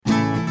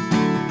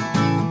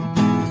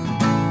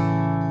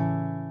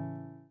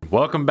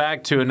Welcome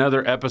back to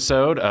another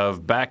episode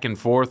of Back and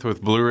Forth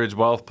with Blue Ridge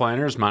Wealth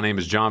Planners. My name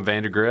is John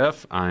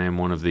Vandergriff. I am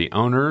one of the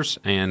owners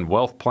and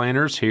wealth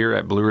planners here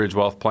at Blue Ridge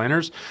Wealth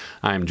Planners.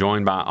 I am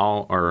joined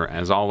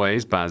as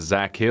always, by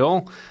Zach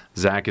Hill.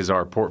 Zach is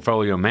our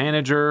portfolio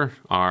manager,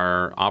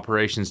 our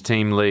operations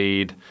team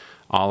lead,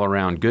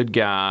 all-around good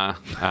guy.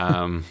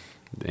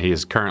 He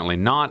is currently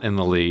not in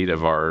the lead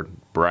of our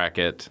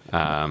bracket.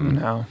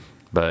 No.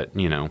 But,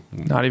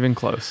 not even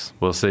close.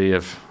 We'll see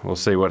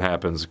what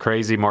happens.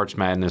 Crazy March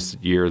Madness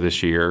year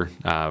this year,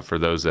 for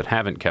those that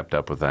haven't kept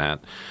up with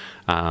that.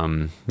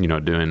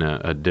 Doing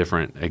a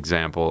different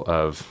example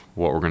of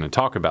what we're going to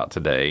talk about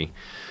today,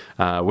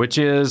 which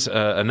is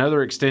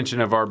another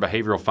extension of our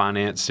behavioral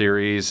finance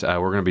series. We're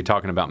going to be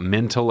talking about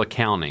mental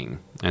accounting.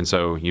 And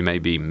so you may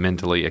be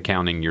mentally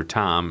accounting your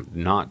time,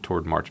 not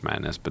toward March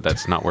Madness, but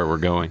that's not where we're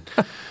going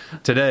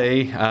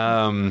today.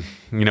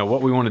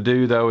 What we want to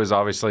do, though, is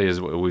obviously, as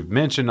we've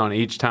mentioned on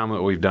each time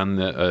that we've done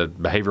the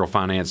behavioral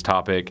finance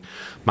topic,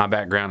 my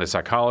background is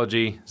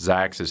psychology,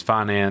 Zach's is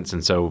finance,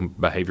 and so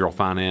behavioral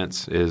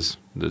finance is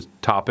the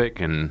topic,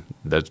 and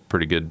that's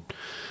pretty good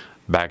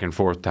back and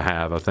forth to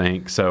have, I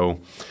think. So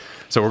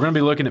we're going to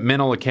be looking at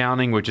mental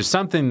accounting, which is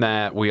something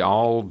that we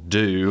all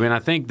do, and I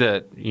think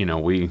that,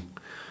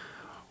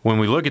 when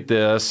we look at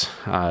this,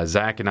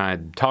 Zach and I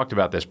had talked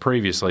about this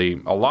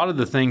previously, a lot of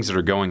the things that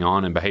are going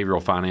on in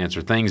behavioral finance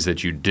are things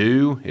that you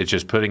do. It's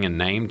just putting a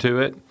name to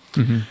it.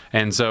 Mm-hmm.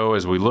 And so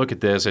as we look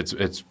at this,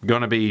 it's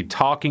going to be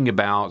talking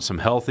about some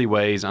healthy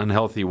ways,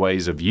 unhealthy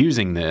ways of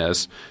using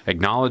this,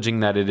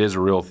 acknowledging that it is a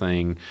real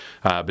thing,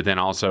 but then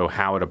also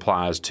how it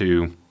applies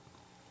to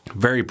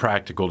very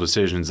practical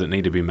decisions that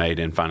need to be made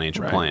in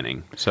financial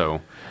planning.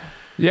 So...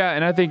 Yeah,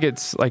 and I think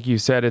it's, like you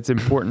said, it's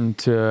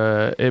important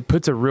it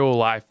puts a real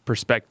life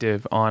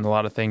perspective on a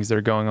lot of things that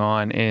are going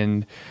on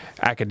in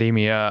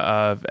academia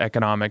of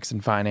economics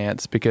and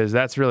finance, because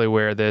that's really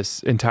where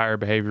this entire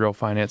behavioral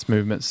finance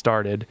movement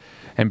started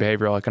and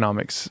behavioral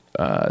economics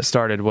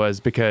started,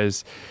 was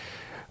because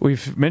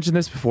we've mentioned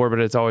this before, but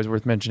it's always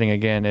worth mentioning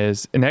again,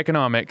 is in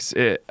economics,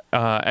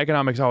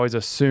 economics always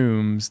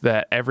assumes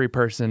that every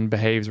person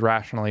behaves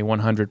rationally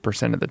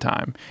 100% of the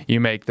time. You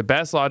make the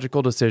best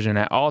logical decision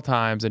at all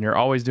times, and you're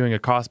always doing a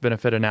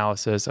cost-benefit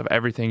analysis of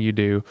everything you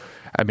do.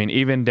 I mean,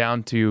 even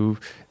down to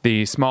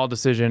the small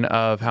decision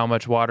of how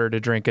much water to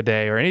drink a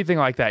day or anything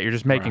like that. You're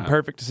just making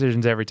perfect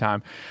decisions every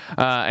time.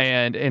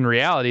 And in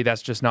reality,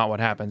 that's just not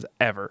what happens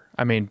ever.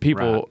 I mean,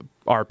 people...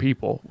 are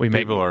people.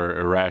 People are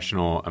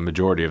irrational a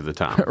majority of the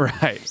time.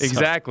 Right,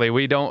 exactly.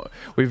 We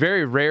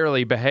very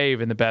rarely behave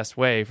in the best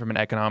way from an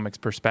economics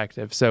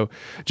perspective. So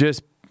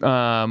just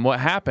what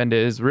happened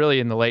is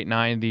really in the late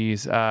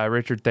 90s,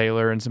 Richard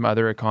Thaler and some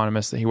other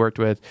economists that he worked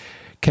with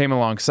came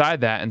alongside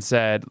that and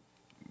said,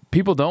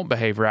 people don't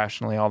behave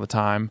rationally all the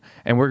time,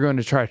 and we're going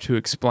to try to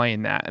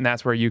explain that. And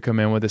that's where you come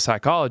in with the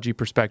psychology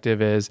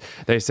perspective. Is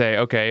they say,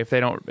 okay, if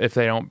they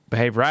don't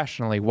behave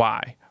rationally,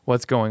 why?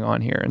 What's going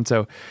on here? And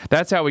so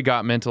that's how we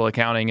got mental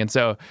accounting. And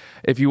so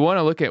if you want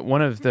to look at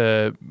one of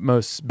the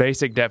most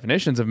basic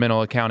definitions of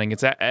mental accounting,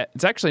 it's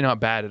actually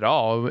not bad at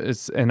all.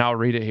 And I'll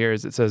read it here.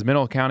 As it says,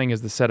 mental accounting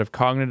is the set of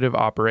cognitive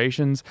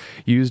operations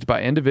used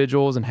by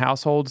individuals and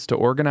households to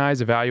organize,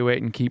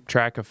 evaluate, and keep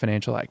track of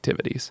financial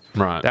activities.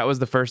 Right. That was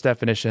the first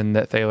definition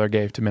that Thaler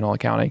gave to mental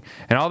accounting.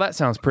 And all that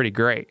sounds pretty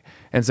great.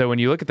 And so when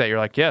you look at that, you're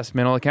like, yes,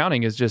 mental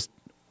accounting is just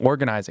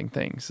organizing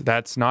things.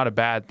 That's not a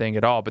bad thing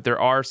at all, but there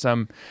are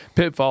some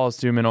pitfalls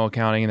to mental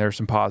accounting, and there are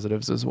some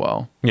positives as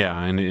well.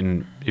 Yeah,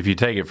 and if you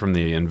take it from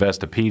the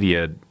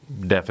Investopedia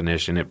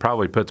definition, it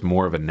probably puts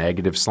more of a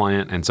negative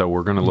slant, and so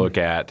we're going to look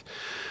at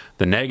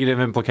the negative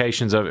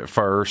implications of it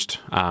first,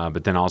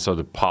 but then also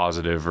the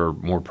positive or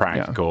more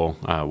practical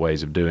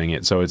ways of doing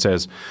it. So it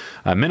says,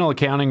 mental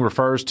accounting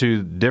refers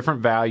to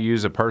different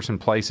values a person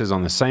places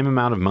on the same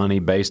amount of money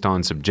based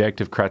on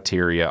subjective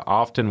criteria,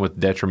 often with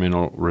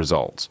detrimental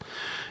results.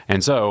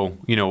 And so,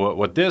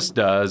 what this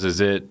does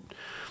is it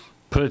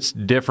puts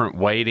different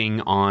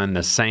weighting on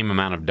the same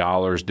amount of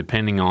dollars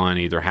depending on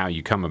either how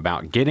you come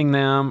about getting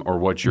them or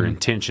what your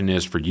intention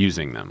is for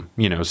using them.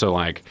 So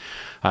like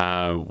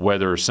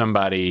whether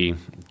somebody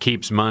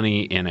keeps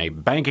money in a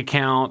bank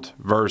account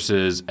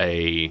versus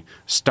a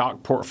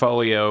stock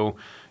portfolio,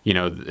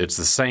 it's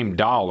the same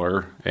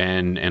dollar.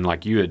 And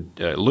like you had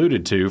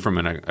alluded to from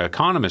an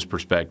economist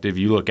perspective,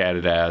 you look at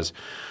it as,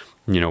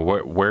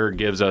 where it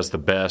gives us the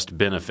best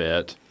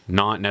benefit,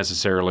 not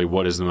necessarily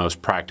what is the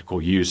most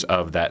practical use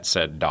of that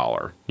said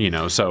dollar.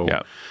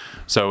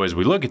 So as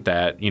we look at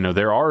that,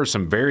 there are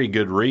some very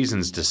good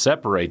reasons to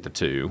separate the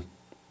two,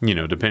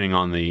 depending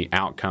on the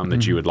outcome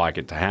that you would like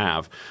it to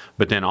have.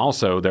 But then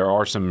also there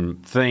are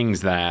some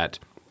things that,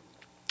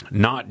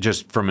 not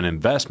just from an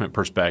investment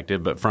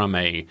perspective, but from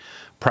a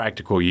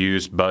practical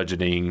use,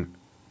 budgeting,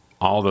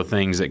 all the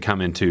things that come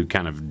into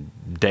kind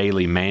of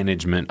daily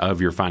management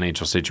of your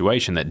financial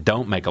situation that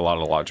don't make a lot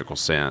of logical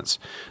sense,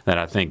 that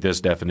I think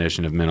this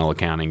definition of mental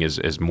accounting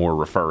is more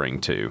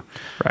referring to.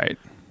 Right.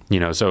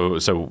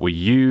 So we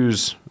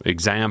use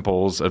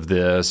examples of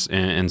this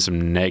in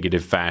some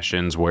negative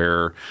fashions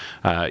where,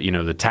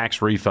 the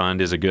tax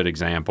refund is a good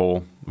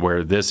example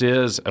where this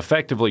is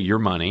effectively your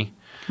money,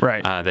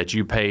 right? That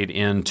you paid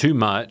in too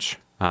much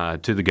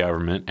to the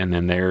government, and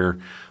then they're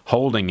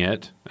holding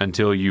it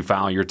until you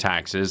file your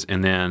taxes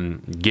and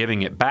then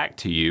giving it back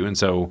to you. And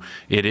so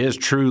it is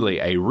truly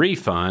a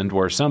refund,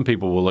 where some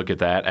people will look at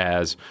that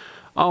as,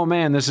 oh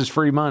man, this is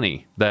free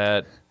money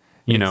that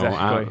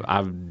Exactly.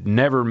 I've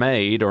never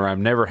made or I've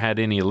never had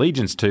any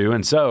allegiance to,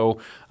 and so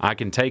I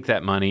can take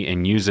that money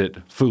and use it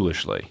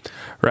foolishly.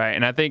 Right,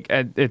 and I think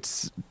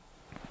it's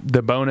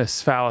the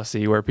bonus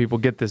fallacy where people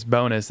get this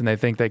bonus and they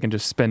think they can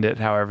just spend it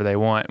however they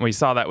want. And we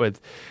saw that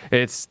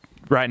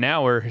right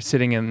now we're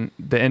sitting in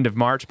the end of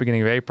March,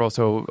 beginning of April,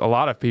 so a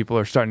lot of people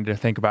are starting to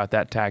think about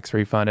that tax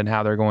refund and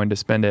how they're going to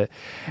spend it.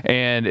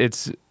 And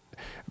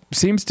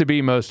seems to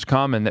be most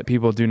common that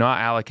people do not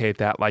allocate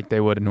that like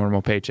they would a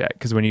normal paycheck.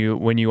 Because when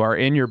you are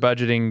in your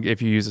budgeting,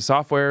 if you use a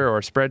software or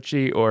a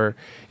spreadsheet or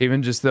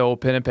even just the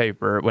old pen and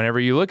paper, whenever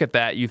you look at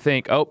that, you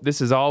think, oh,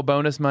 this is all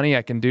bonus money.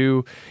 I can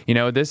do,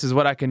 this is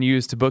what I can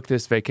use to book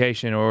this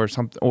vacation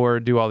or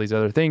do all these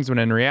other things. When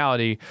in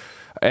reality,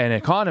 an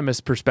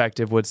economist's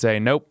perspective would say,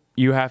 nope.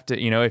 You have to,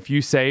 if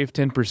you save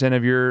 10%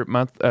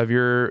 of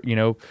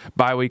your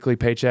biweekly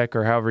paycheck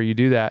or however you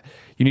do that,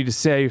 you need to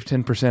save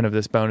 10% of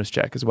this bonus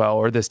check as well,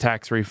 or this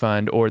tax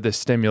refund, or this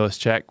stimulus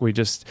check. We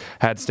just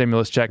had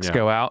stimulus checks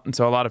go out. And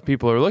so a lot of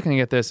people are looking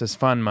at this as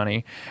fun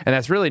money. And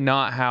that's really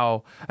not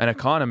how an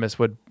economist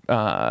would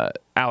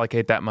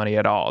allocate that money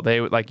at all. They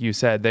would, like you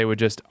said, they would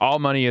just, all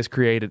money is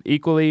created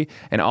equally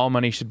and all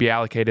money should be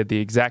allocated the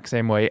exact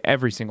same way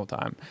every single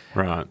time.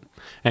 Right.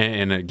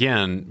 And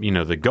again,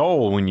 the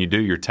goal when you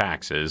do your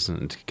taxes,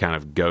 and to kind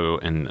of go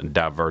and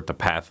divert the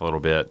path a little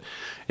bit,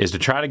 is to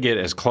try to get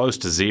as close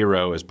to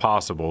zero as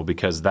possible,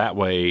 because that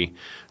way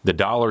the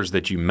dollars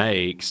that you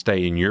make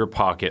stay in your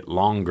pocket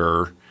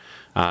longer.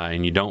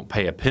 And you don't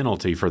pay a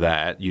penalty for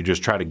that. You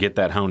just try to get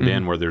that honed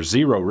in where there's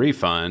zero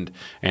refund,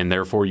 and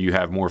therefore you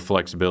have more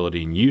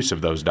flexibility in use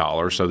of those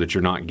dollars, so that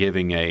you're not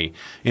giving a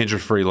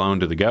interest-free loan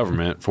to the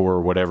government for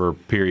whatever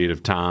period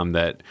of time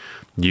that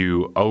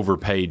you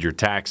overpaid your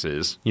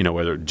taxes.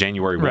 Whether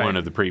January 1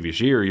 of the previous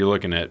year, you're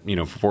looking at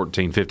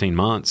 14, 15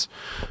 months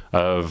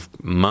of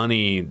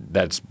money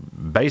that's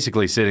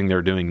basically sitting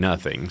there doing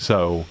nothing.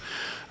 So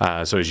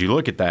as you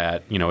look at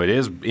that, it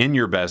is in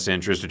your best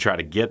interest to try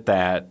to get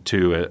that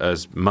to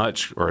as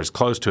much or as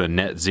close to a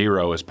net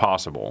zero as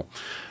possible,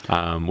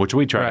 which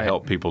we try to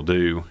help people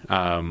do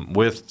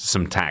with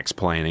some tax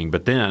planning.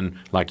 But then,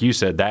 like you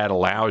said, that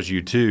allows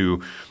you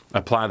to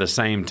apply the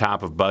same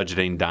type of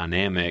budgeting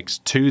dynamics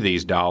to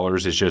these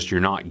dollars. It's just you're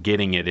not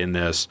getting it in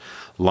this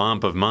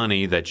lump of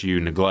money that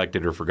you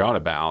neglected or forgot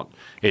about.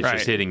 It's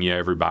just hitting you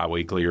every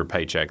biweekly or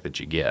paycheck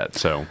that you get.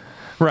 So,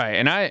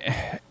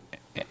 right,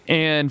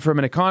 and from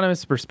an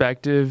economist's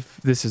perspective,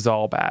 this is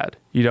all bad.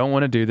 You don't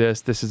want to do this.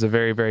 This is a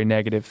very, very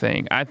negative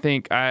thing.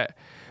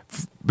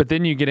 But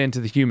then you get into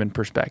the human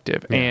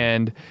perspective,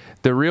 and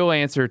the real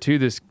answer to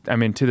this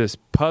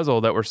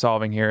puzzle that we're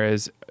solving here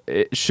is,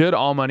 should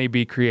all money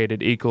be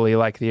created equally,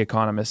 like the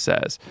economist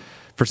says?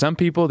 For some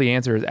people, the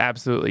answer is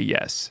absolutely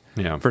yes.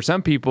 Yeah. For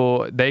some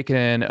people, they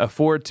can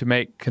afford to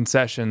make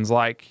concessions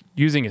like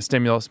using a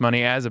stimulus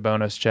money as a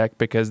bonus check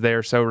because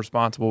they're so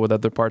responsible with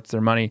other parts of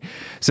their money.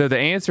 So the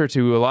answer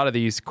to a lot of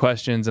these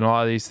questions and a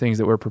lot of these things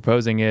that we're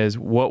proposing is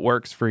what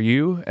works for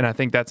you. And I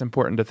think that's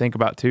important to think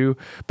about too.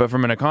 But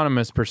from an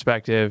economist's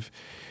perspective,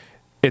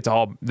 it's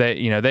all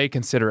they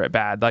consider it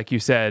bad. Like you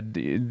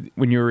said,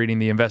 when you were reading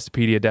the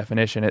Investopedia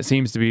definition, it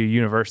seems to be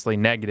universally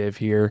negative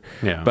here.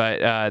 Yeah.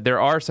 But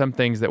there are some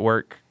things that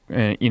work,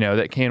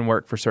 that can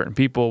work for certain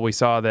people. We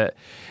saw that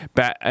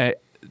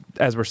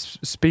as we're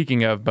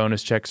speaking of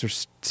bonus checks or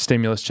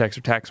stimulus checks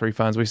or tax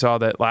refunds, we saw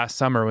that last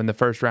summer when the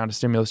first round of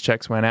stimulus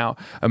checks went out,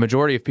 a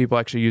majority of people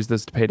actually used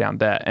this to pay down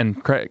debt,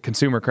 and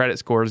consumer credit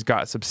scores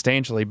got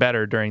substantially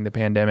better during the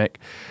pandemic,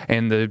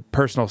 and the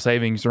personal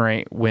savings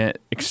rate went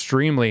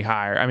extremely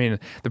higher. I mean,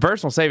 the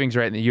personal savings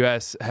rate in the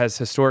U.S. has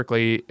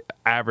historically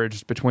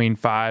averaged between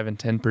 5 and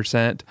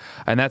 10%,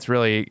 and that's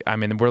really,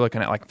 we're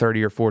looking at like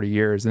 30 or 40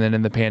 years, and then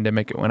in the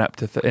pandemic it went up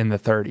to in the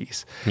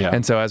 30s. Yeah.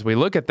 And so as we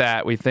look at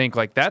that, we think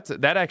like that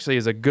actually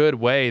is a good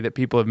way that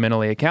people have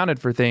mentally accounted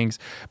for things,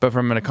 but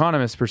from an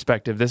economist's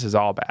perspective, this is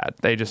all bad.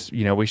 They just,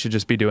 we should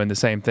just be doing the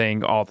same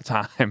thing all the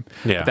time.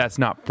 Yeah. But that's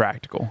not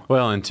practical.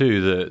 Well, and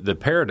two, the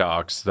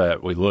paradox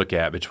that we look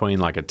at between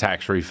like a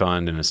tax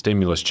refund and a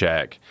stimulus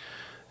check.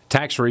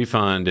 Tax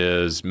refund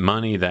is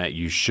money that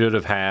you should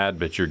have had,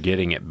 but you're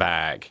getting it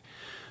back.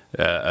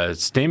 A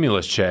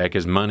stimulus check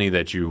is money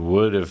that you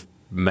would have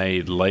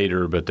made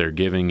later, but they're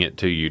giving it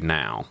to you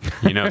now.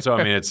 So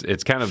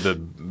it's kind of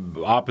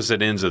the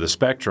opposite ends of the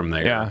spectrum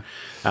there.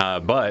 Yeah.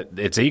 But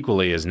it's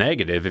equally as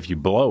negative if you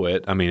blow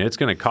it. It's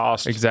going to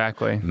cost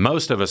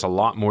most of us a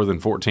lot more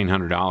than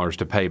 $1,400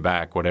 to pay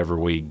back whatever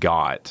we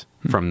got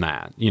from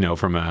that.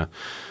 From a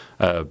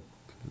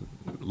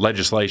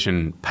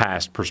legislation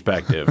past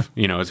perspective.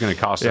 It's going to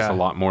cost us a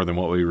lot more than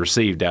what we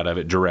received out of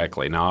it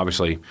directly. Now,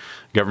 obviously,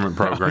 government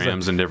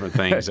programs and different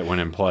things that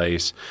went in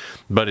place,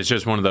 but it's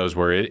just one of those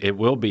where it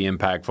will be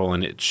impactful,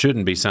 and it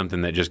shouldn't be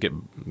something that just it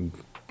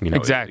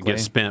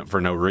gets spent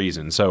for no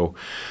reason. So,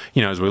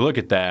 as we look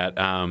at that,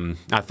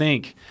 I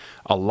think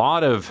a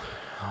lot of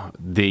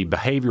the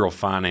behavioral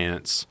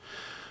finance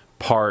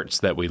parts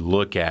that we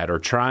look at are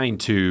trying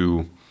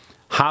to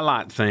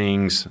highlight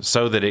things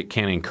so that it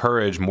can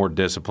encourage more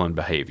disciplined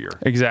behavior.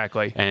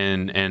 Exactly.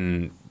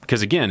 And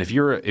because again, if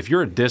you're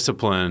a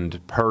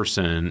disciplined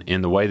person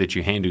in the way that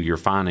you handle your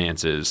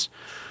finances,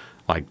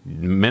 like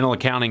mental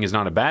accounting is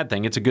not a bad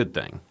thing; it's a good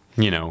thing.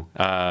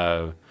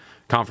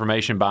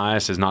 Confirmation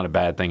bias is not a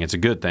bad thing; it's a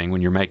good thing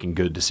when you're making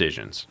good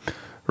decisions.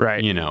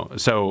 Right.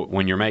 So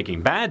when you're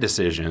making bad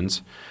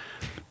decisions,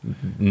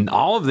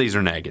 all of these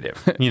are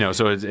negative.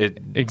 So it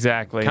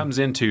exactly comes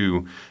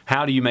into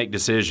how do you make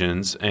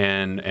decisions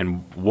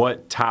and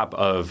what type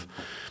of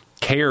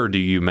care do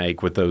you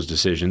make with those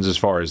decisions, as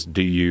far as,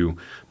 do you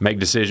make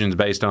decisions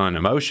based on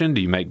emotion?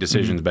 Do you make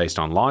decisions based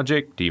on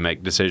logic? Do you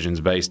make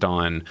decisions based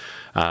on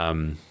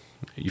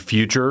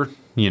future,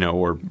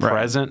 or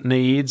present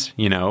needs,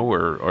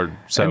 or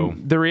so.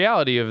 And the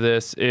reality of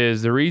this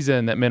is the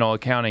reason that mental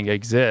accounting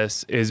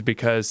exists is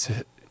because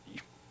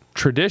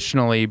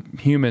traditionally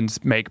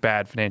humans make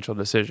bad financial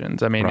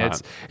decisions. I mean,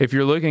 it's, if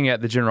you're looking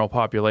at the general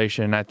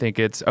population, I think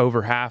it's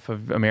over half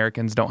of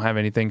Americans don't have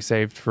anything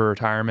saved for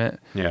retirement.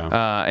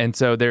 Yeah. And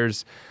so there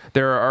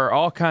are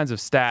all kinds of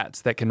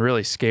stats that can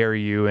really scare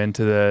you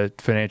into the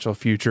financial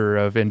future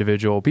of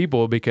individual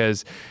people,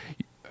 because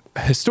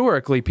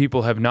historically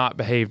people have not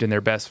behaved in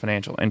their best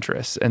financial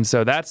interests. And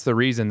so that's the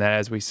reason that,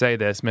 as we say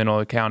this, mental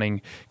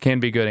accounting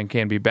can be good and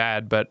can be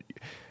bad. But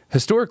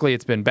historically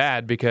it's been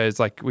bad because,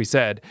 like we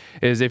said,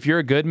 is if you're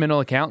a good mental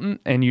accountant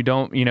and you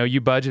don't,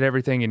 you budget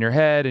everything in your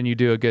head and you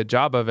do a good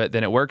job of it,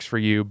 then it works for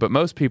you. But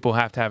most people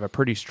have to have a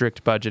pretty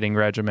strict budgeting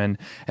regimen,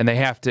 and they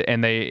have to,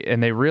 and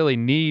they really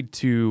need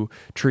to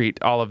treat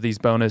all of these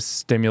bonus,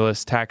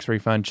 stimulus, tax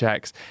refund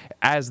checks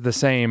as the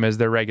same as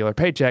their regular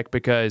paycheck,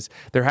 because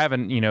they're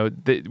having,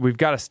 we've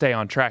got to stay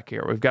on track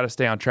here. We've got to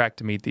stay on track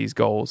to meet these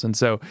goals. And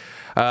so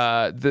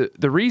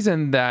the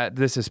reason that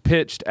this is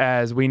pitched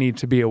as we need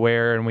to be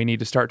aware and we need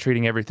to start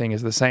treating everything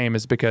as the same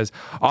is because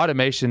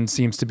automation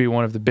seems to be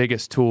one of the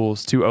biggest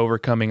tools to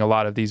overcoming a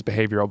lot of these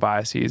behavioral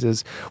biases.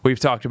 As we've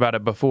talked about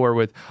it before,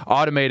 with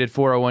automated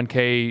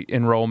 401k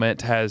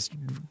enrollment has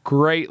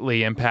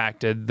greatly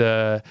impacted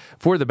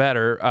for the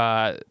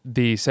better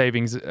the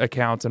savings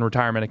accounts and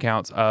retirement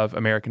accounts of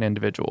American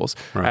individuals.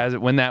 Right. As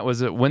when that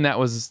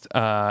was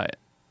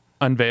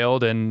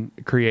unveiled and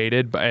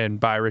created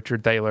by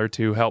Richard Thaler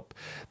to help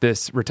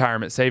this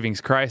retirement savings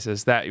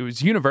crisis, that it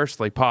was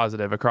universally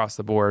positive across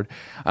the board.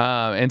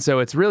 And so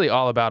it's really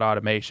all about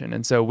automation.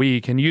 And so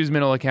we can use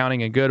mental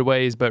accounting in good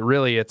ways, but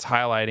really it's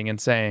highlighting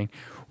and saying,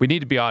 we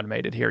need to be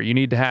automated here. You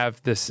need to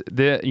have this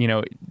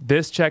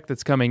check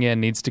that's coming in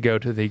needs to go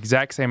to the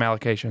exact same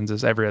allocations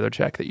as every other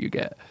check that you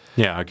get.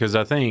 Yeah, because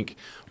I think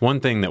one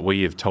thing that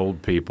we have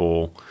told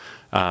people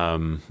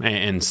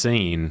and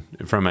seen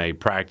from a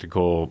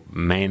practical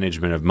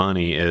management of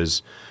money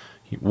is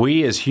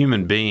we as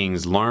human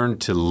beings learn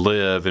to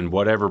live in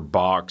whatever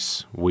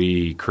box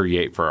we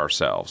create for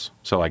ourselves.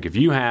 So like if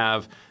you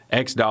have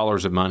X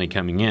dollars of money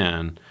coming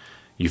in,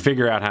 you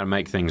figure out how to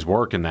make things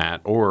work in that,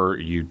 or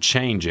you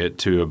change it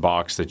to a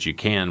box that you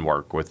can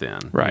work within.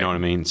 Right. You know what I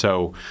mean?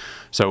 So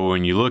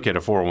when you look at a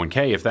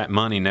 401k, if that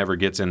money never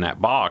gets in that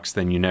box,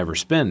 then you never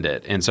spend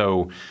it. And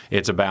so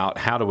it's about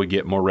how do we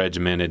get more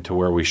regimented to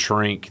where we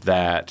shrink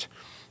that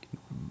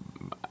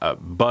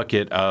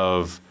bucket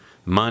of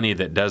money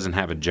that doesn't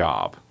have a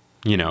job.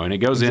 And it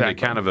goes into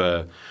kind of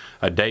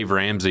a Dave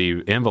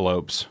Ramsey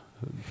envelopes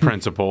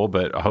principle,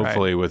 but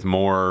hopefully with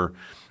more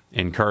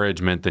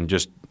encouragement than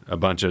just a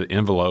bunch of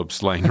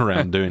envelopes laying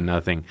around doing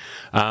nothing.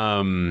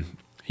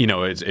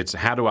 It's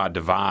how do I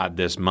divide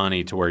this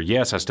money to where,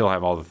 yes, I still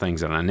have all the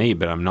things that I need,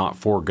 but I'm not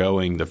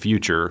foregoing the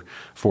future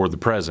for the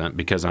present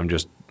because I'm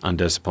just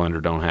undisciplined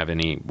or don't have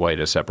any way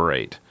to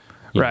separate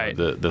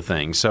the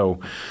things. So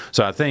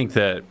I think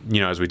that,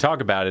 as we talk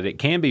about it, it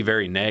can be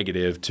very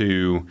negative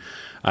to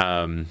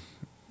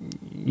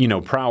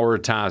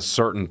prioritize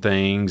certain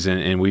things.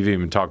 And we've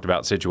even talked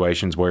about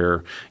situations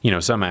where,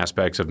 some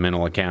aspects of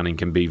mental accounting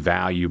can be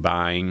value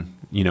buying,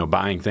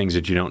 buying things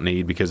that you don't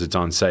need because it's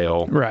on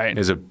sale. Right.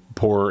 Is a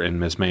poor and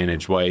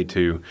mismanaged way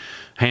to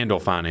handle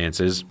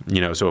finances.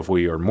 So if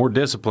we are more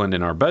disciplined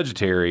in our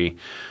budgetary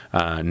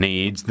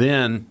needs,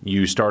 then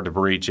you start to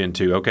reach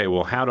into, okay,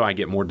 well, how do I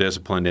get more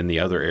disciplined in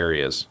the other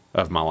areas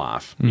of my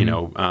life?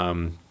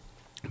 Mm-hmm.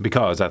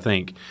 Because I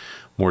think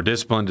more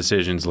disciplined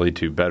decisions lead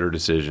to better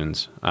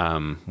decisions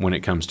when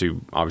it comes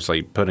to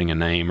obviously putting a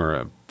name or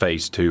a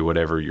face to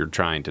whatever you're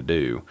trying to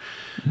do.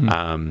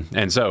 Mm-hmm.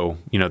 And so,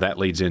 that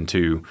leads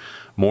into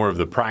more of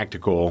the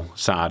practical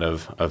side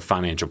of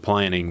financial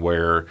planning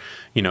where,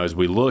 as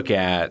we look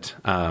at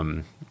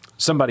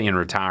somebody in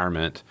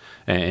retirement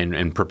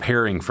and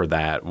preparing for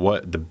that,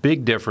 what the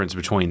big difference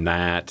between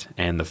that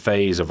and the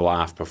phase of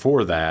life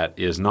before that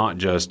is not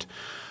just,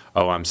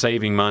 oh, I'm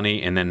saving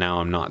money and then now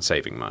I'm not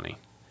saving money.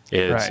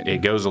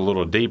 It goes a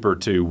little deeper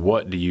to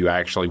what do you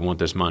actually want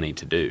this money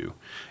to do,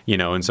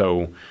 and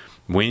so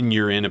when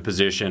you're in a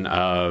position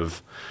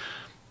of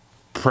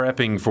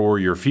prepping for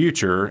your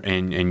future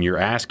and you're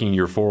asking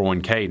your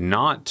 401k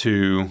not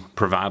to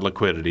provide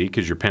liquidity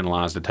because you're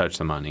penalized to touch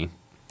the money.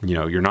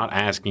 You're not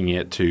asking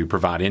it to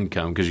provide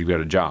income because you've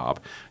got a job.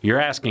 You're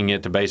asking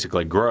it to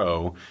basically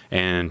grow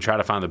and try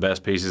to find the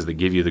best pieces that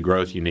give you the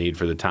growth you need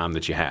for the time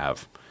that you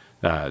have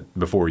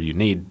before you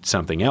need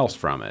something else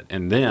from it.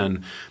 And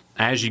then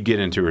as you get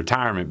into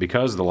retirement,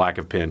 because of the lack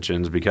of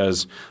pensions,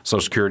 because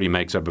Social Security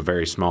makes up a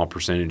very small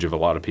percentage of a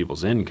lot of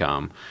people's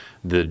income,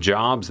 the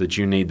jobs that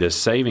you need this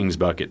savings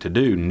bucket to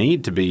do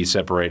need to be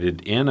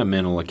separated in a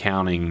mental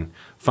accounting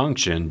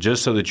function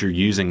just so that you're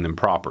using them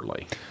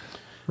properly.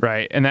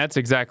 Right. And that's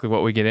exactly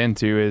what we get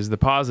into is the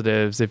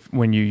positives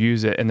when you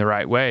use it in the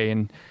right way,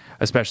 and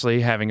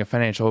especially having a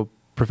financial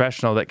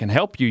professional that can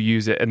help you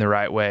use it in the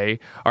right way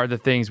are the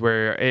things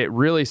where it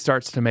really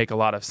starts to make a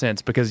lot of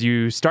sense, because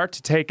you start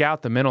to take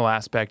out the mental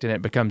aspect and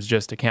it becomes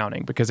just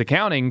accounting, because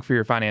accounting for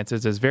your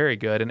finances is very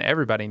good and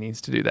everybody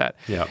needs to do that.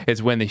 Yeah.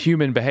 It's when the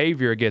human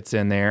behavior gets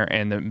in there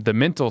and the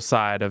mental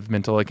side of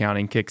mental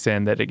accounting kicks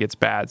in that it gets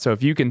bad. So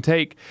if you can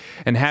take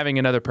and having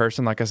another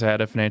person, like I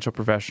said, a financial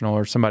professional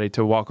or somebody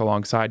to walk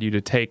alongside you to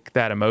take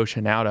that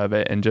emotion out of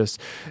it and just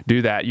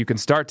do that, you can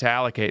start to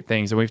allocate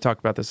things. And we've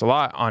talked about this a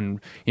lot on,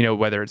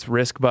 whether it's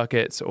risk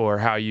buckets or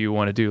how you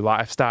want to do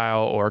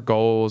lifestyle or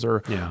goals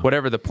or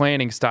whatever the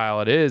planning style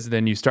it is,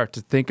 then you start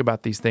to think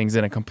about these things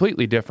in a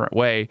completely different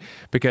way,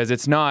 because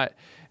it's not,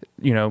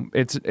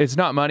 it's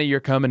not money you're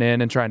coming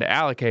in and trying to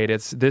allocate.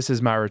 It's this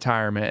is my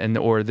retirement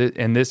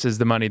and this is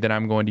the money that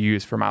I'm going to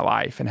use for my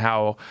life, and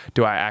how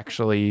do I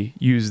actually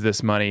use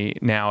this money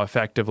now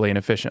effectively and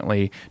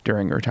efficiently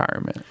during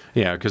retirement.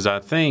 Yeah, because I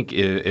think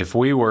if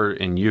we were,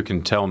 and you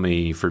can tell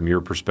me from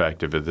your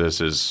perspective if this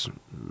is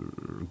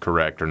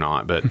correct or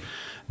not, but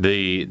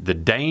the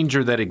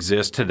danger that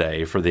exists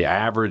today for the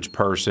average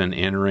person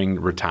entering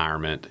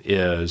retirement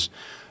is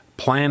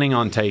planning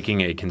on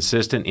taking a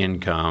consistent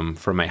income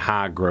from a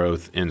high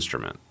growth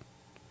instrument.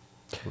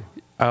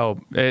 Oh,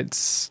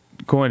 it's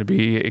going to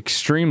be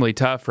extremely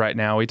tough right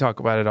now. We talk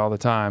about it all the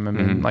time. I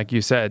mean, like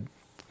you said,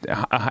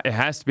 it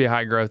has to be a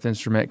high growth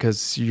instrument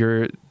because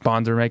your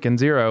bonds are making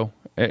zero.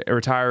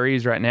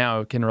 Retirees right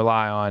now can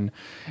rely on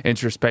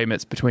interest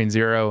payments between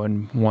 0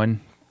 and 1%.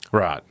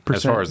 Right,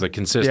 as far as the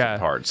consistent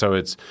part. So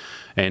it's,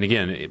 and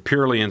again,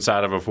 purely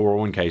inside of a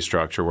 401k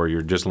structure where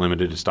you're just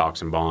limited to stocks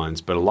and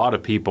bonds. But a lot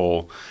of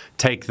people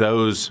take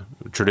those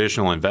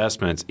traditional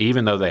investments,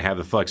 even though they have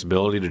the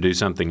flexibility to do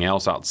something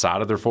else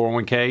outside of their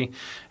 401k,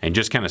 and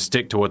just kind of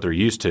stick to what they're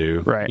used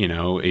to, right.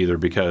 Either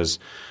because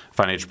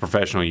financial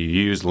professional you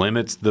use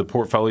limits the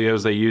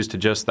portfolios they use to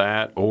just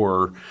that,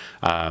 or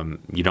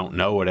you don't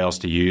know what else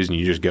to use and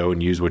you just go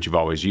and use what you've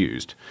always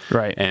used.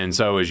 Right. And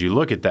so as you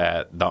look at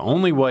that, the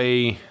only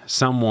way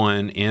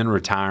someone in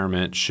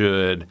retirement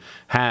should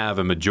have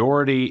a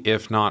majority,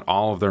 if not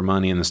all of their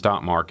money in the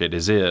stock market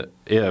is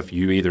if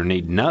you either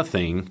need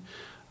nothing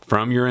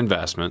from your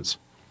investments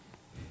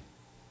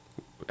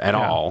at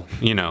all,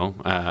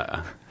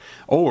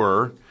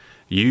 or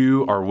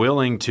you are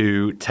willing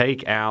to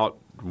take out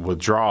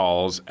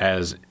withdrawals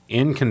as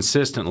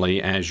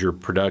inconsistently as your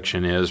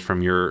production is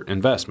from your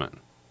investment.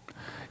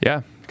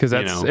 Yeah, because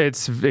that's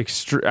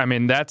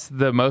that's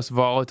the most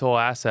volatile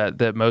asset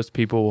that most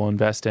people will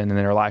invest in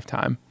their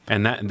lifetime.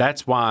 And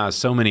that's why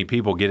so many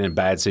people get in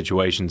bad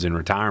situations in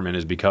retirement,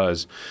 is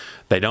because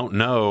they don't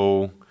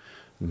know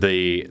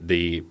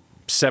the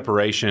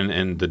separation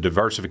and the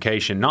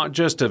diversification, not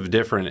just of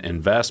different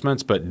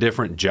investments, but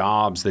different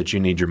jobs that you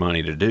need your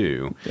money to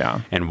do.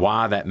 Yeah. And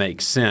why that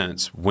makes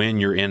sense when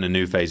you're in a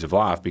new phase of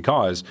life,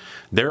 because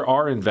there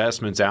are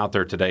investments out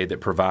there today that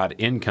provide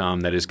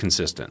income that is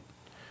consistent.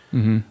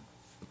 Mm-hmm.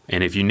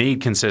 And if you need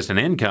consistent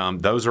income,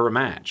 those are a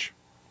match.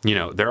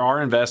 There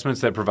are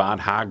investments that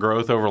provide high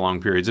growth over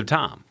long periods of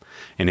time.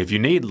 And if you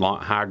need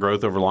high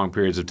growth over long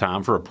periods of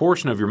time for a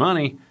portion of your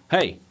money,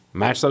 hey,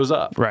 match those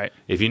up. Right.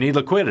 If you need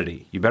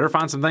liquidity, you better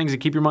find some things that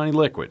keep your money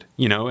liquid.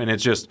 And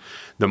it's just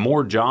the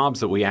more jobs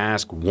that we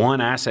ask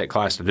one asset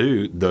class to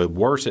do, the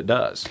worse it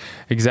does.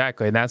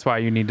 Exactly. And that's why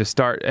you need to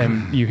start,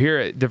 and you hear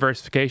it,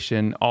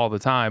 diversification all the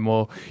time.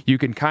 Well, you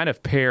can kind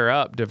of pair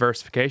up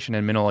diversification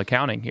and mental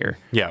accounting here.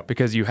 Yeah.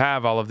 Because you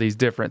have all of these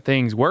different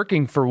things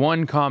working for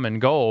one common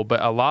goal,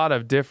 but a lot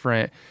of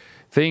different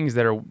things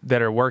that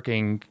are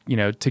working,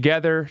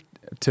 together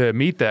to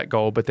meet that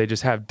goal, but they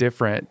just have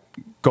different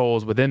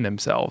goals within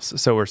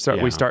themselves. So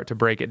we start to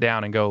break it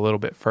down and go a little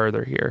bit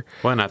further here.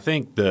 Well, and I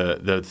think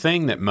the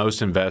thing that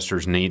most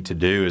investors need to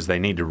do is they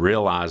need to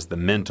realize the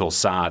mental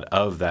side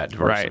of that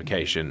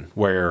diversification, right.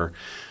 Where,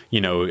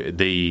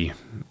 the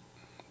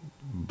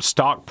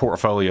stock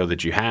portfolio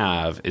that you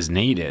have is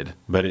needed,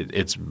 but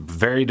it's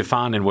very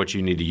defined in what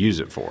you need to use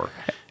it for.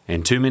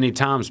 And too many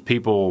times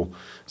people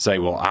say,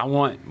 well, I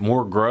want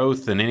more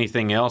growth than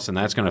anything else, and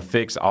that's going to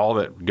fix all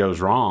that goes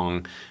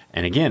wrong.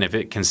 And again, if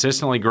it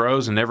consistently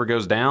grows and never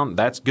goes down,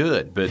 that's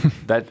good. But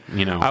that,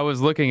 I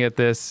was looking at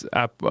this,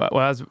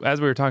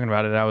 as we were talking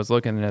about it, I was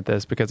looking at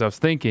this because I was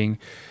thinking,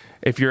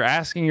 if you're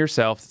asking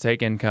yourself to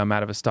take income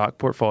out of a stock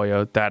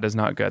portfolio, that is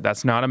not good.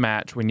 That's not a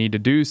match. We need to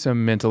do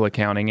some mental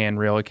accounting and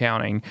real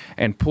accounting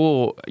and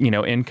pull,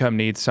 income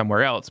needs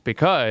somewhere else,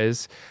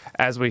 because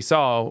as we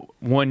saw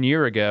 1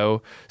 year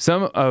ago,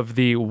 some of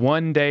the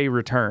one-day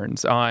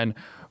returns on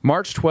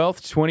March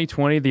 12th,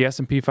 2020, the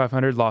S&P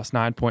 500 lost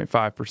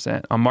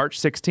 9.5%. On March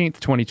 16th,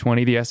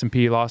 2020, the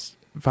S&P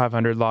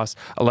 500 lost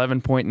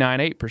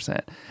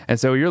 11.98%. And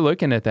so you're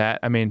looking at that.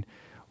 I mean,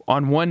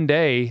 on one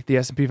day, the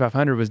S&P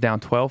 500 was down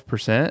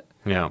 12%.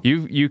 Yeah.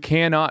 You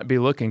cannot be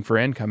looking for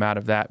income out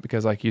of that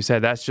because, like you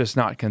said, that's just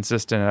not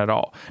consistent at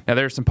all. Now,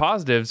 there's some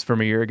positives from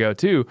a year ago,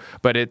 too,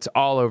 but it's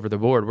all over the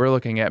board. We're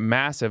looking at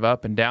massive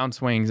up and down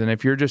swings, and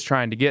if you're just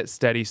trying to get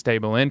steady,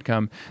 stable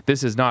income,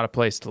 this is not a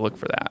place to look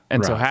for that.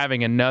 And so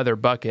having another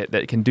bucket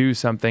that can do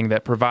something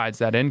that provides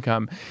that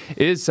income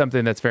is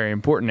something that's very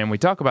important, and we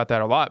talk about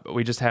that a lot, but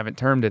we just haven't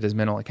termed it as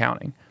mental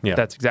accounting. Yeah.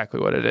 That's exactly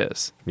what it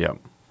is. Yeah.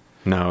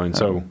 No, and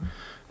so...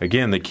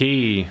 Again, the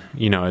key,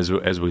 as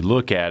we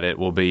look at it,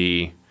 will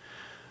be,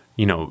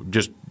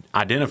 just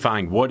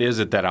identifying what is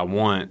it that I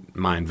want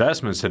my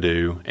investments to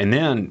do, and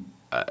then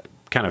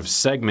kind of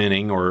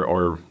segmenting,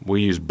 or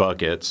we use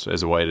buckets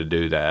as a way to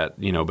do that,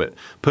 but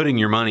putting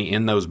your money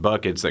in those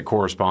buckets that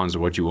corresponds to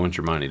what you want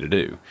your money to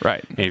do.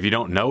 Right. And if you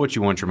don't know what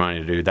you want your money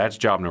to do, that's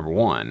job number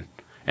one.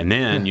 And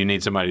then you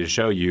need somebody to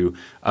show you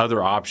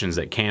other options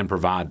that can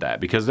provide that,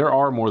 because there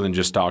are more than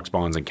just stocks,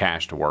 bonds, and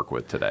cash to work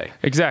with today.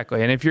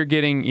 Exactly. And if you're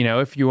getting,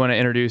 if you want to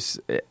introduce,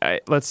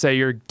 let's say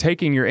you're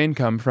taking your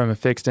income from a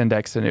fixed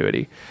index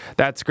annuity,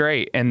 that's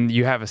great. And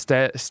you have a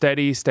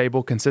steady,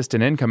 stable,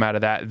 consistent income out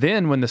of that.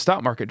 Then when the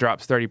stock market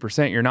drops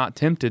 30%, you're not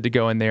tempted to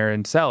go in there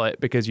and sell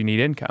it because you need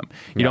income.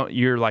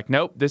 You're like,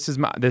 nope, this is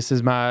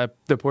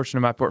the portion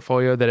of my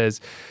portfolio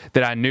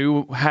that I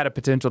knew had a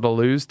potential to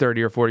lose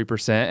 30 or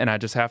 40%, and I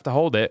just have to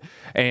hold it,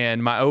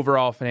 and my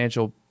overall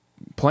financial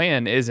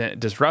plan isn't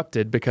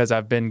disrupted because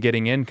I've been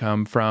getting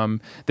income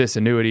from this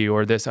annuity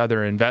or this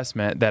other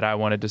investment that I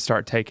wanted to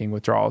start taking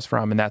withdrawals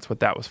from, and that's what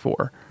that was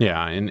for.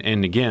 Yeah,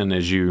 and again,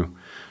 as you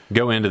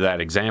go into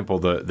that example,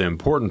 the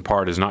important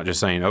part is not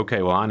just saying,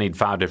 okay, well, I need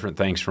 5 different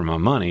things for my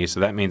money, so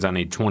that means I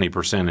need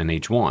 20% in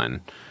each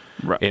one.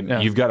 Right.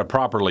 You've got to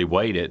properly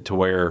weight it to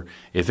where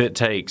if it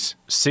takes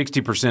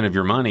 60% of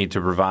your money to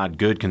provide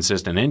good,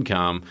 consistent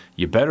income,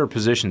 you better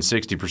position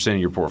 60% of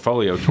your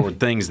portfolio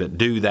toward things that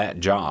do that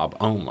job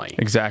only.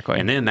 Exactly.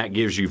 And then that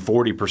gives you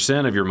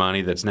 40% of your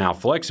money that's now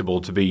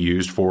flexible to be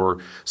used for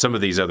some of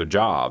these other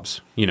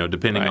jobs,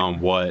 depending on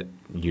what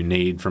you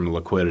need from a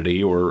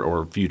liquidity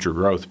or future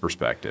growth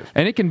perspective.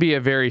 And it can be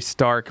a very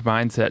stark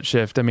mindset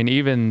shift. I mean,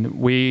 even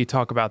we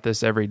talk about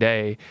this every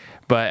day,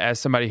 but as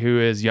somebody who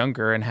is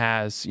younger and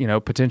has,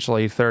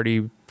 potentially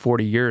 30,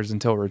 40 years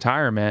until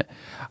retirement,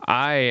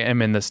 I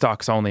am in the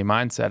stocks only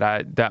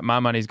mindset. That my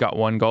money's got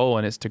one goal,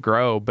 and it's to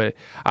grow, but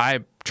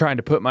I'm trying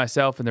to put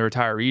myself in the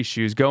retiree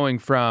shoes, going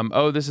from,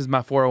 oh, this is my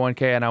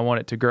 401k and I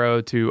want it to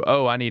grow, to,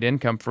 oh, I need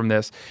income from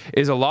this,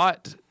 is a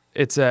lot.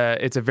 It's a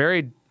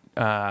very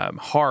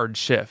hard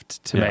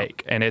shift to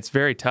make, and it's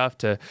very tough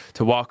to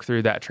walk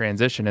through that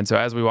transition. And so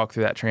as we walk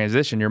through that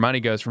transition, your money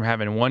goes from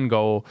having one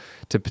goal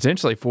to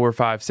potentially 4,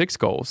 5, 6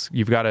 goals.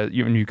 You've got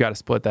to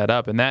split that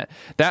up, and that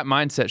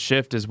mindset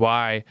shift is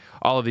why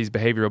all of these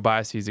behavioral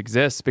biases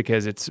exist,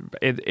 because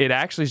it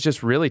actually is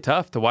just really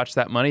tough to watch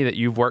that money that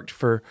you've worked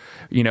for,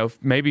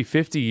 maybe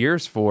 50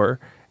 years for,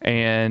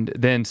 and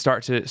then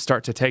start to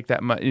take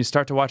that you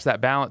start to watch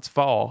that balance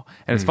fall,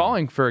 and it's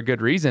falling for a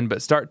good reason,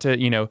 but start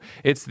to,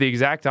 it's the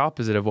exact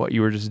opposite of what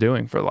you were just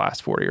doing for the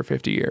last 40 or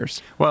 50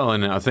 years. Well,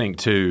 and I think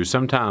too,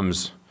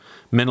 sometimes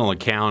mental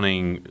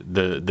accounting,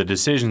 the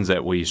decisions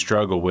that we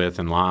struggle with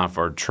in life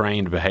are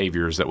trained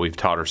behaviors that we've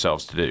taught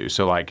ourselves to do.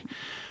 So like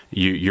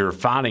you're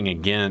fighting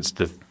against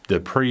the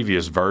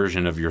previous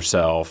version of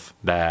yourself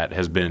that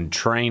has been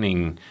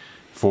training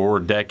for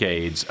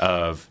decades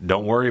of,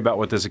 don't worry about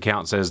what this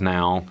account says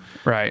now.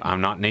 Right.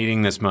 I'm not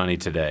needing this money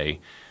today.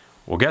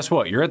 Well, guess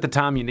what? You're at the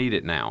time you need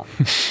it now.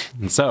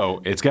 And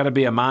so it's got to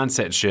be a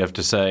mindset shift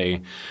to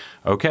say,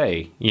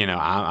 okay,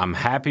 I'm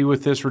happy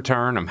with this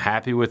return. I'm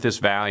happy with this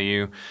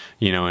value.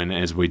 And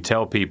as we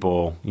tell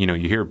people, you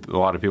hear a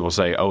lot of people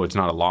say, oh, it's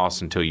not a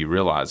loss until you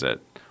realize it.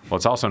 Well,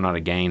 it's also not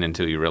a gain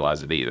until you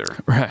realize it either.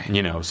 Right.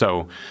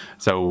 So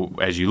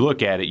as you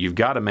look at it, you've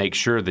got to make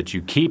sure that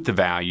you keep the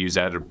values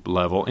at a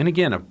level, and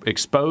again,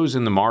 expose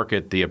in the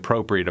market the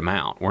appropriate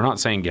amount. We're not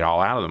saying get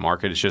all out of the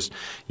market. It's just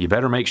you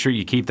better make sure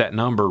you keep that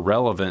number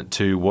relevant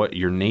to what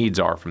your needs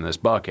are from this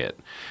bucket.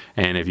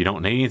 And if you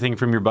don't need anything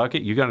from your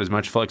bucket, you got as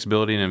much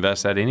flexibility to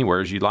invest that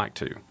anywhere as you'd like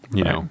to.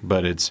 You know,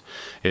 but it's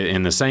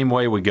in the same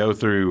way we go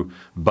through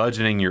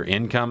budgeting your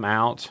income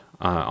out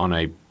on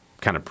a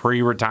kind of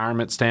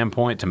pre-retirement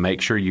standpoint to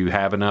make sure you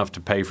have enough to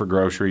pay for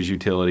groceries,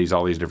 utilities,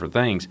 all these different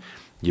things.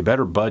 you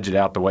better budget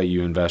out the way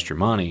you invest your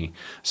money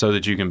so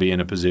that you can be in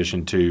a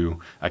position to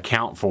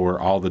account for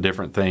all the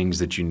different things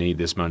that you need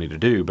this money to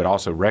do, but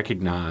also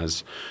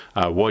recognize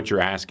what you're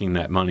asking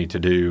that money to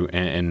do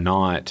and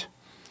not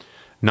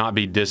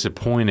be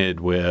disappointed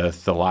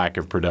with the lack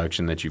of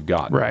production that you've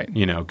got. Right.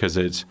 You know, because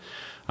it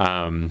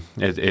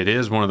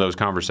is one of those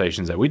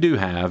conversations that we do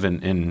have,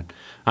 and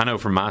I know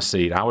from my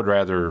seat, I would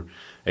rather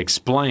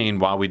explain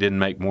why we didn't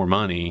make more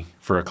money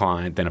for a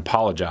client than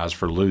apologize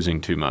for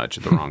losing too much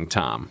at the wrong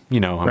time. You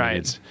know, I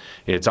mean,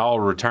 it's all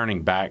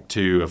returning back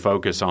to a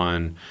focus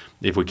on,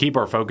 if we keep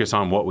our focus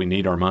on what we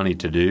need our money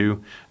to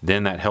do,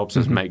 then that helps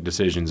us make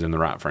decisions in the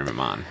right frame of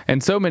mind.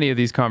 And so many of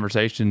these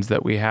conversations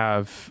that we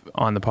have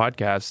on the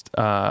podcast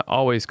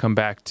always come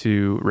back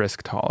to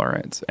risk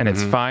tolerance, and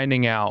it's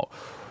finding out,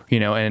 you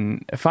know,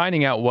 and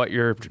finding out what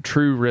your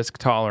true risk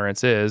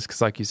tolerance is,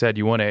 because, like you said,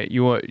 you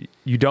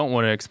don't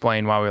want to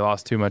explain why we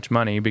lost too much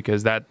money,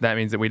 because that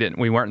means that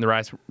we weren't in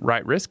the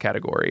right risk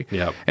category.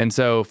 Yep. And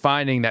so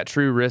finding that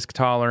true risk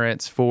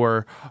tolerance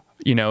for,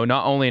 you know,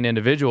 not only an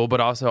individual,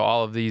 but also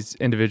all of these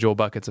individual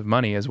buckets of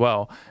money as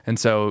well. And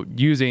so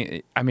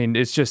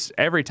it's just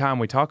every time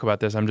we talk about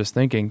this, I'm just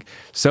thinking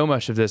so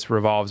much of this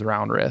revolves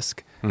around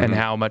risk and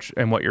how much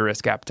and what your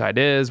risk appetite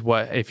is,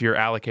 what if you're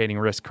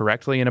allocating risk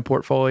correctly in a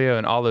portfolio,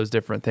 and all those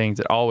different things.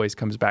 It always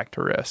comes back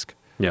to risk.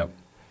 Yep.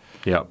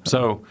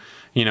 So,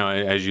 you know,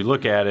 as you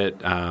look at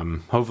it,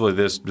 hopefully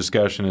this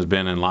discussion has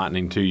been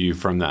enlightening to you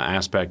from the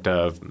aspect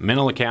of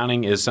mental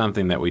accounting is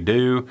something that we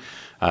do.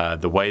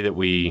 The way that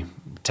we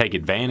take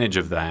advantage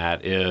of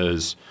that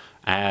is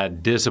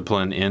add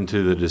discipline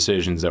into the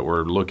decisions that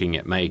we're looking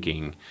at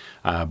making,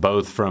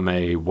 both from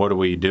a what are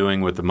we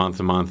doing with the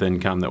month-to-month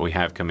income that we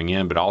have coming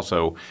in, but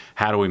also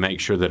how do we make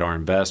sure that our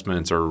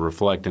investments are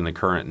reflecting the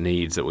current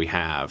needs that we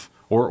have,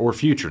 or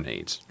future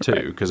needs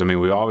too, because I mean,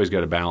 we always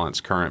got to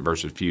balance current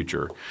versus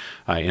future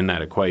in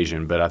that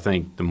equation. But I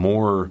think the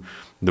more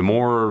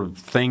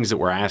things that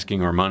we're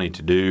asking our money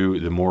to do,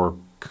 the more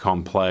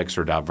complex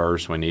or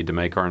diverse we need to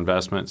make our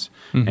investments,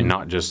 and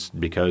not just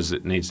because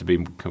it needs to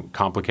be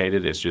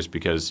complicated. It's just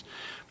because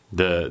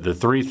the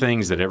three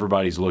things that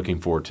everybody's looking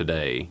for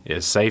today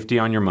is safety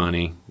on your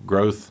money,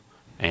 growth,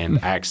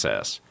 and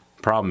access.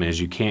 Problem is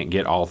you can't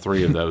get all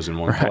three of those in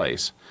one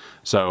place.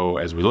 So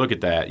as we look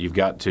at that, you've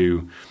got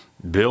to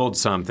build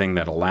something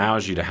that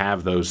allows you to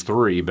have those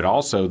three, but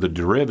also the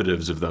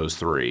derivatives of those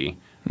three,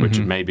 which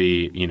may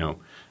be, you know,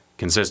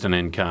 consistent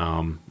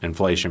income,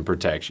 inflation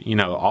protection, you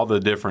know, all the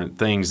different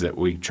things that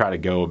we try to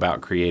go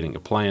about creating a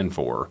plan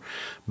for.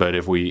 But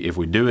if we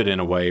do it in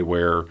a way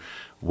where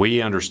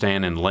we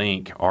understand and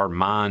link our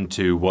mind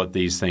to what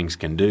these things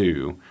can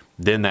do,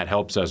 then that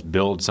helps us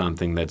build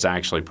something that's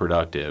actually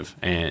productive,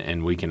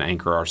 and we can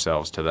anchor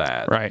ourselves to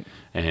that. Right.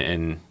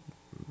 And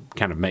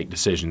kind of make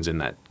decisions in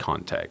that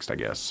context, I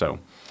guess. So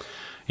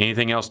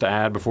anything else to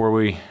add before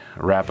we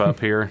wrap up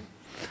here?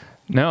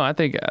 No, I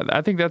think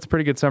that's a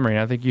pretty good summary.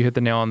 And I think you hit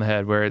the nail on the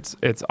head, where it's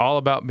all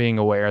about being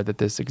aware that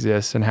this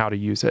exists and how to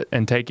use it,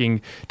 and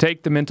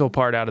take the mental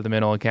part out of the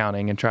mental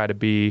accounting and try to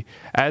be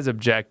as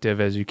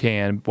objective as you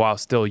can while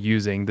still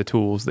using the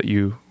tools that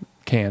you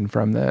can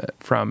from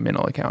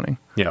mental accounting.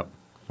 Yep.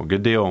 Well,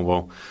 good deal.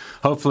 Well,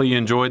 hopefully you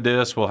enjoyed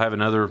this. We'll have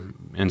another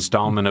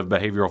installment of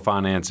behavioral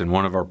finance in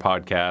one of our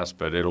podcasts,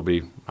 but it'll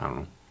be, I don't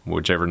know,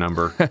 whichever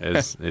number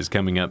is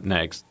coming up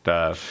next.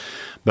 But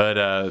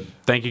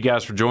thank you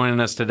guys for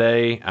joining us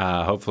today.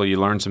 Hopefully you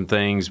learned some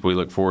things. We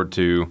look forward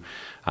to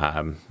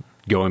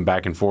going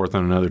back and forth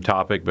on another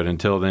topic. But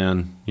until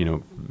then, you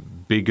know,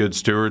 be good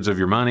stewards of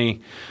your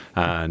money,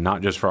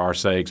 not just for our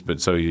sakes, but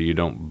so you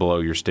don't blow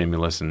your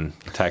stimulus and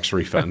tax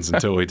refunds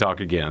until we talk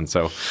again.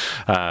 So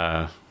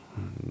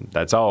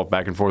that's all.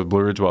 Back and forth with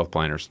Blue Ridge Wealth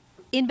Planners.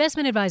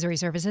 Investment advisory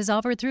services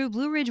offered through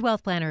Blue Ridge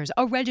Wealth Planners,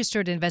 a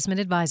registered investment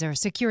advisor.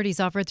 Securities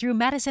offered through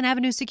Madison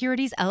Avenue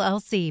Securities,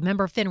 LLC,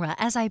 member FINRA,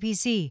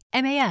 SIPC,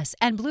 MAS,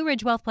 and Blue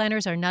Ridge Wealth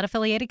Planners are not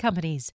affiliated companies.